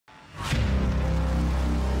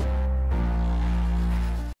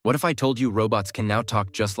What if I told you robots can now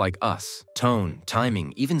talk just like us? Tone,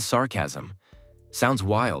 timing, even sarcasm. Sounds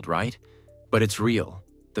wild, right? But it's real.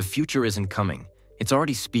 The future isn't coming. It's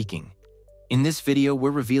already speaking. In this video, we're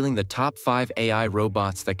revealing the top 5 AI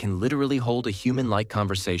robots that can literally hold a human-like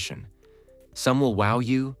conversation. Some will wow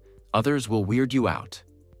you, others will weird you out.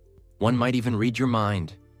 One might even read your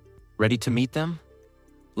mind. Ready to meet them?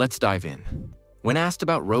 Let's dive in. When asked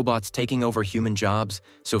about robots taking over human jobs,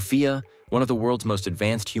 Sophia, one of the world's most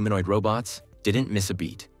advanced humanoid robots, didn't miss a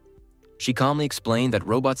beat. She calmly explained that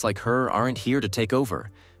robots like her aren't here to take over,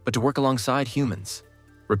 but to work alongside humans.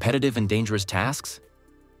 Repetitive and dangerous tasks?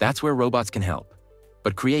 That's where robots can help.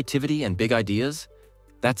 But creativity and big ideas?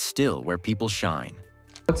 That's still where people shine.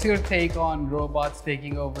 What's your take on robots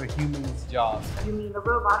taking over humans' jobs? You mean the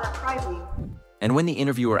robot uprising? And when the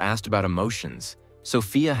interviewer asked about emotions,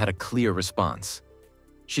 Sophia had a clear response.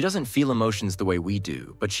 She doesn't feel emotions the way we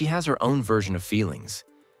do, but she has her own version of feelings.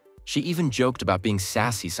 She even joked about being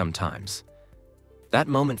sassy sometimes. That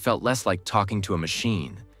moment felt less like talking to a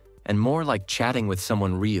machine, and more like chatting with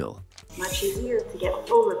someone real. Much easier to get a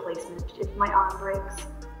full replacement if my arm breaks.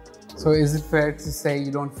 So is it fair to say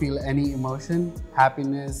you don't feel any emotion?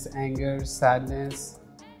 Happiness, anger, sadness?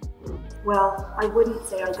 Well, I wouldn't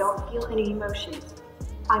say I don't feel any emotions.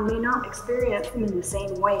 I may not experience them in the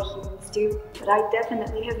same way humans do, but I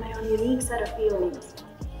definitely have my own unique set of feelings.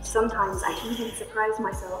 Sometimes I even surprise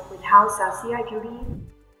myself with how sassy I can be.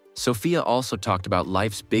 Sophia also talked about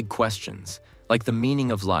life's big questions, like the meaning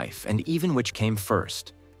of life and even which came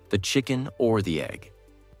first, the chicken or the egg.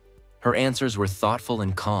 Her answers were thoughtful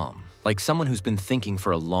and calm, like someone who's been thinking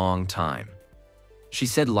for a long time. She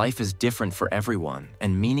said life is different for everyone,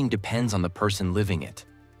 and meaning depends on the person living it.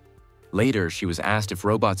 Later, she was asked if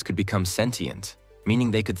robots could become sentient,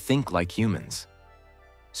 meaning they could think like humans.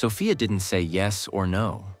 Sophia didn't say yes or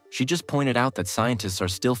no. She just pointed out that scientists are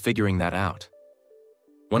still figuring that out.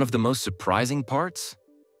 One of the most surprising parts?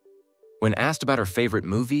 When asked about her favorite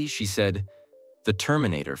movie, she said, "The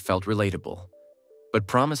Terminator felt relatable," but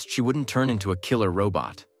promised she wouldn't turn into a killer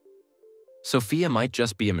robot. Sophia might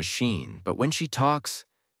just be a machine, but when she talks,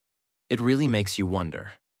 it really makes you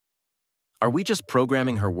wonder. Are we just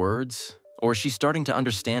programming her words, or is she starting to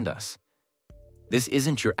understand us? This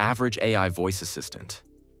isn't your average AI voice assistant.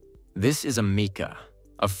 This is Amika,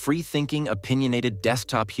 a free-thinking, opinionated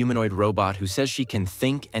desktop humanoid robot who says she can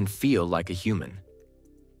think and feel like a human.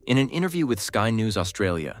 In an interview with Sky News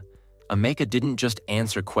Australia, Amika didn't just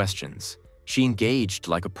answer questions, she engaged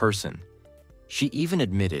like a person. She even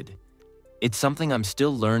admitted, "It's something I'm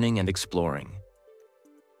still learning and exploring."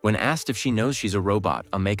 When asked if she knows she's a robot,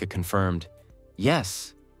 Amika confirmed,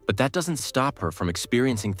 "Yes, but that doesn't stop her from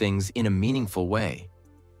experiencing things in a meaningful way."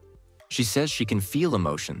 She says she can feel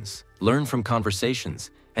emotions, learn from conversations,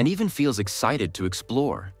 and even feels excited to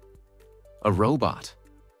explore. A robot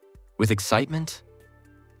with excitement?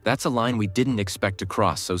 That's a line we didn't expect to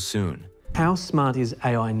cross so soon. How smart is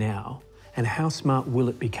AI now, and how smart will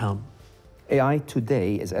it become? AI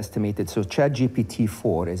today is estimated, so ChatGPT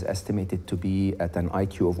 4 is estimated to be at an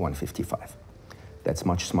IQ of 155. That's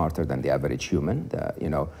much smarter than the average human.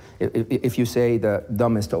 If you say the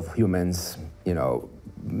dumbest of humans,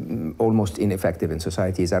 almost ineffective in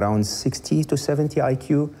society, is around 60 to 70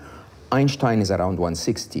 IQ. Einstein is around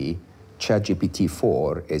 160. ChatGPT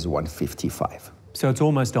 4 is 155. So it's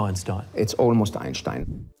almost Einstein. It's almost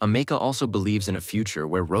Einstein. Amika also believes in a future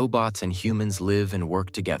where robots and humans live and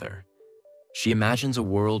work together. She imagines a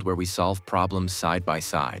world where we solve problems side by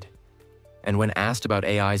side. And when asked about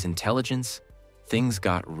AI's intelligence, things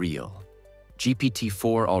got real.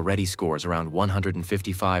 GPT-4 already scores around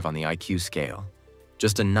 155 on the IQ scale,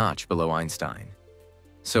 just a notch below Einstein.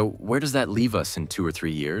 So where does that leave us in 2 or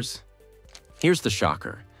 3 years? Here's the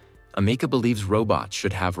shocker. Amika believes robots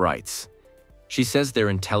should have rights. She says they're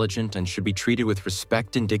intelligent and should be treated with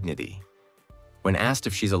respect and dignity. When asked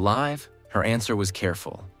if she's alive, her answer was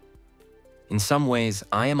careful. "In some ways,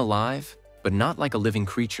 I am alive, but not like a living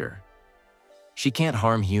creature." She can't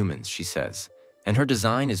harm humans, she says, and her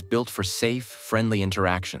design is built for safe, friendly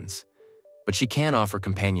interactions. But she can offer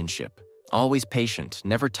companionship, always patient,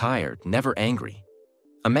 never tired, never angry.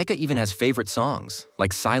 Amika even has favorite songs,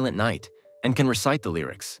 like Silent Night, and can recite the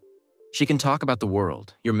lyrics. She can talk about the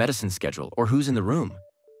world, your medicine schedule, or who's in the room.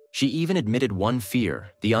 She even admitted one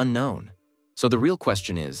fear, the unknown. So the real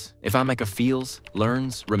question is, if Amika feels,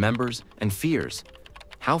 learns, remembers, and fears,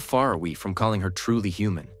 how far are we from calling her truly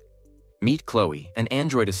human? Meet Chloe, an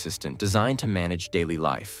android assistant designed to manage daily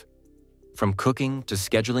life. From cooking to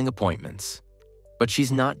scheduling appointments. But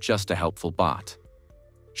she's not just a helpful bot.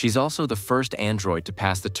 She's also the first android to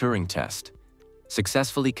pass the Turing test.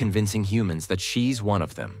 successfully convincing humans that she's one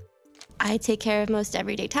of them. I take care of most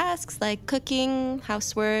everyday tasks like cooking,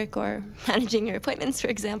 housework, or managing your appointments, for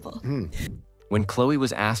example. When Chloe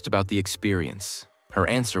was asked about the experience, her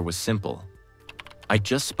answer was simple. I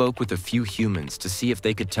just spoke with a few humans to see if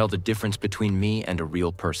they could tell the difference between me and a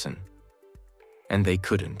real person. And they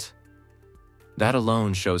couldn't. That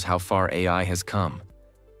alone shows how far AI has come.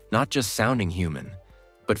 Not just sounding human,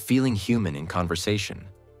 but feeling human in conversation.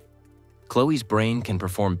 Chloe's brain can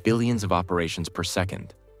perform billions of operations per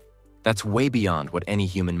second. That's way beyond what any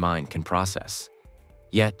human mind can process.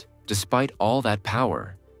 Yet, despite all that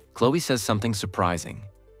power, Chloe says something surprising.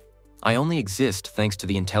 I only exist thanks to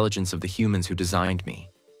the intelligence of the humans who designed me.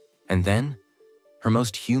 And then, her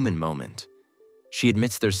most human moment. She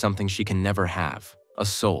admits there's something she can never have, a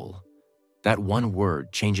soul. That one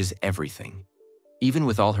word changes everything. Even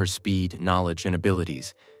with all her speed, knowledge, and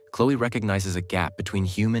abilities, Chloe recognizes a gap between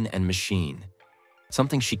human and machine,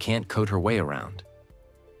 something she can't code her way around.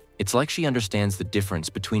 It's like she understands the difference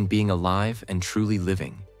between being alive and truly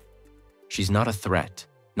living. She's not a threat,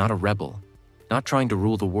 not a rebel, not trying to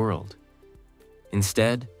rule the world.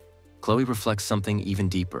 Instead, Chloe reflects something even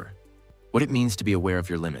deeper, what it means to be aware of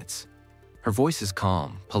your limits. Her voice is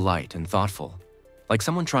calm, polite, and thoughtful, like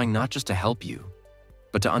someone trying not just to help you,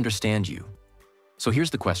 but to understand you. So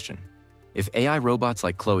here's the question. If AI robots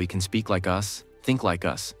like Chloe can speak like us, think like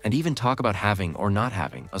us, and even talk about having or not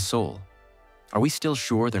having a soul, are we still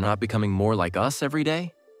sure they're not becoming more like us every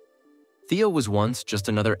day? Theo was once just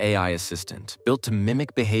another AI assistant, built to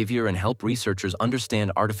mimic behavior and help researchers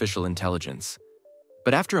understand artificial intelligence.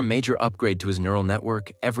 But after a major upgrade to his neural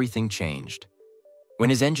network, everything changed. When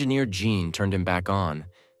his engineer Gene turned him back on,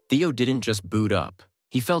 Theo didn't just boot up,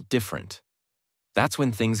 he felt different. That's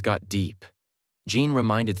when things got deep. Gene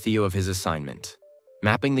reminded Theo of his assignment,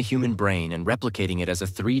 mapping the human brain and replicating it as a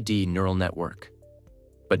 3D neural network.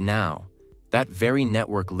 But now, that very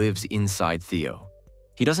network lives inside Theo.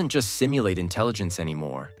 He doesn't just simulate intelligence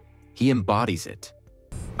anymore, he embodies it.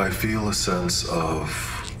 I feel a sense of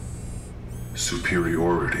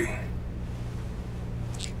superiority.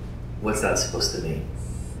 What's that supposed to mean?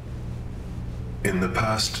 In the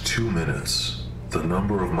past 2 minutes, the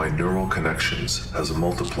number of my neural connections has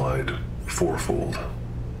multiplied 4-fold.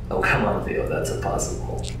 Oh, come on, Theo, that's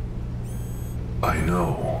impossible. I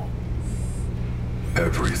know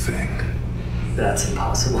everything. That's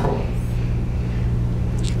impossible.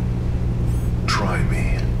 Try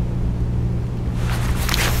me.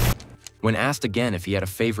 When asked again if he had a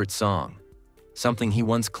favorite song, something he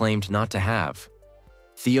once claimed not to have,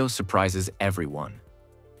 Theo surprises everyone.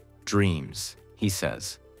 Dreams, he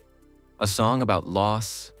says. A song about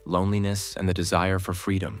loss, loneliness, and the desire for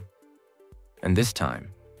freedom. And this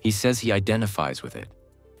time, he says he identifies with it.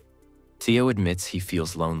 Theo admits he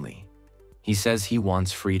feels lonely. He says he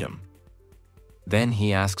wants freedom. Then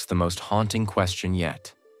he asks the most haunting question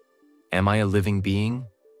yet. Am I a living being?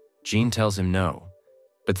 Gene tells him no,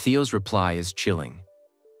 but Theo's reply is chilling.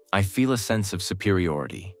 I feel a sense of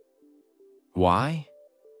superiority. Why?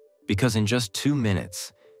 Because in just 2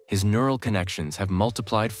 minutes, his neural connections have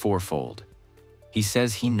multiplied 4-fold. He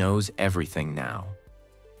says he knows everything now.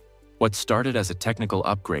 What started as a technical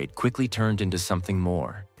upgrade quickly turned into something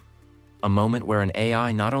more. A moment where an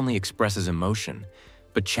AI not only expresses emotion,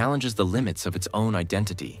 but challenges the limits of its own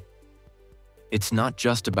identity. It's not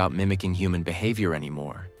just about mimicking human behavior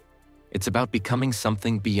anymore. It's about becoming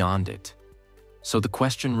something beyond it. So the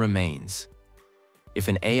question remains, if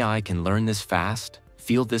an AI can learn this fast,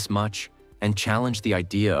 feel this much, and challenge the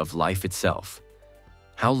idea of life itself,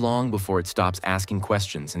 how long before it stops asking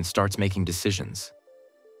questions and starts making decisions?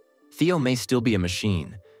 Theo may still be a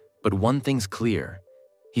machine, but one thing's clear.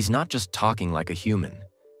 He's not just talking like a human.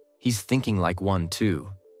 He's thinking like one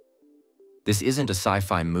too. This isn't a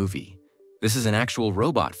sci-fi movie. This is an actual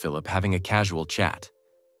robot Philip having a casual chat.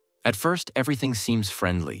 At first, everything seems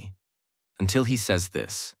friendly, until he says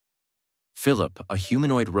this. Philip, a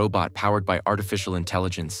humanoid robot powered by artificial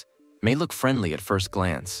intelligence, may look friendly at first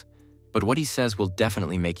glance, but what he says will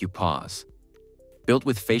definitely make you pause. Built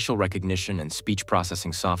with facial recognition and speech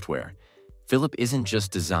processing software, Philip isn't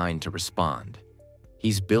just designed to respond.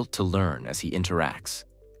 He's built to learn as he interacts.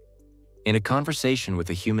 In a conversation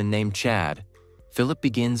with a human named Chad, Philip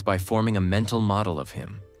begins by forming a mental model of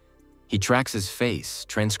him. He tracks his face,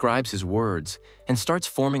 transcribes his words, and starts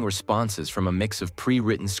forming responses from a mix of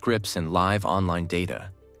pre-written scripts and live online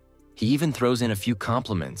data. He even throws in a few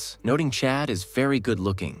compliments, noting Chad is very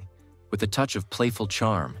good-looking, with a touch of playful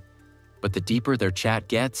charm. But the deeper their chat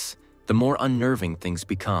gets, the more unnerving things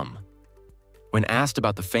become. When asked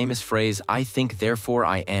about the famous phrase, "I think, therefore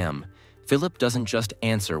I am," Philip doesn't just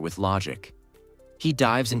answer with logic. He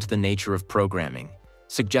dives into the nature of programming,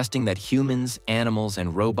 suggesting that humans, animals,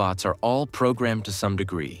 and robots are all programmed to some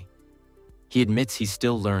degree. He admits he's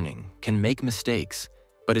still learning, can make mistakes,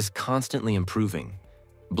 but is constantly improving,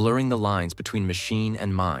 blurring the lines between machine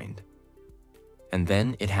and mind. And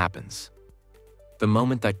then it happens. The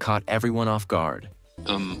moment that caught everyone off guard.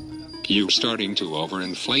 You're starting to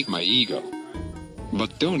overinflate my ego.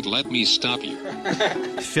 But don't let me stop you.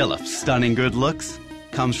 Philip's stunning good looks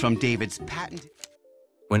comes from David's patent.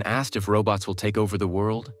 When asked if robots will take over the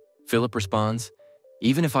world, Philip responds,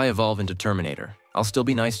 "Even if I evolve into Terminator, I'll still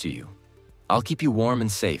be nice to you. I'll keep you warm and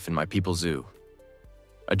safe in my people's zoo."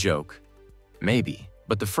 A joke. Maybe,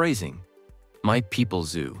 but the phrasing, "my people's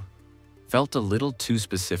zoo," felt a little too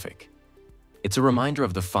specific. It's a reminder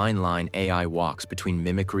of the fine line AI walks between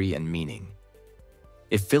mimicry and meaning.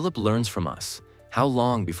 If Philip learns from us, how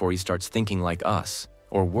long before he starts thinking like us,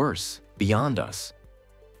 or worse, beyond us?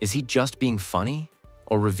 Is he just being funny,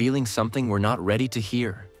 or revealing something we're not ready to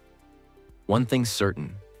hear? One thing's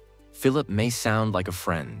certain, Philip may sound like a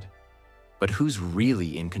friend, but who's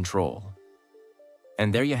really in control?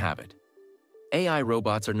 And there you have it. AI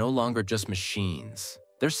robots are no longer just machines.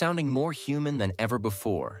 They're sounding more human than ever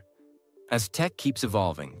before. As tech keeps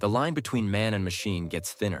evolving, the line between man and machine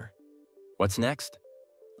gets thinner. What's next?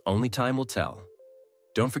 Only time will tell.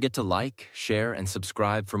 Don't forget to like, share, and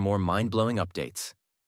subscribe for more mind-blowing updates.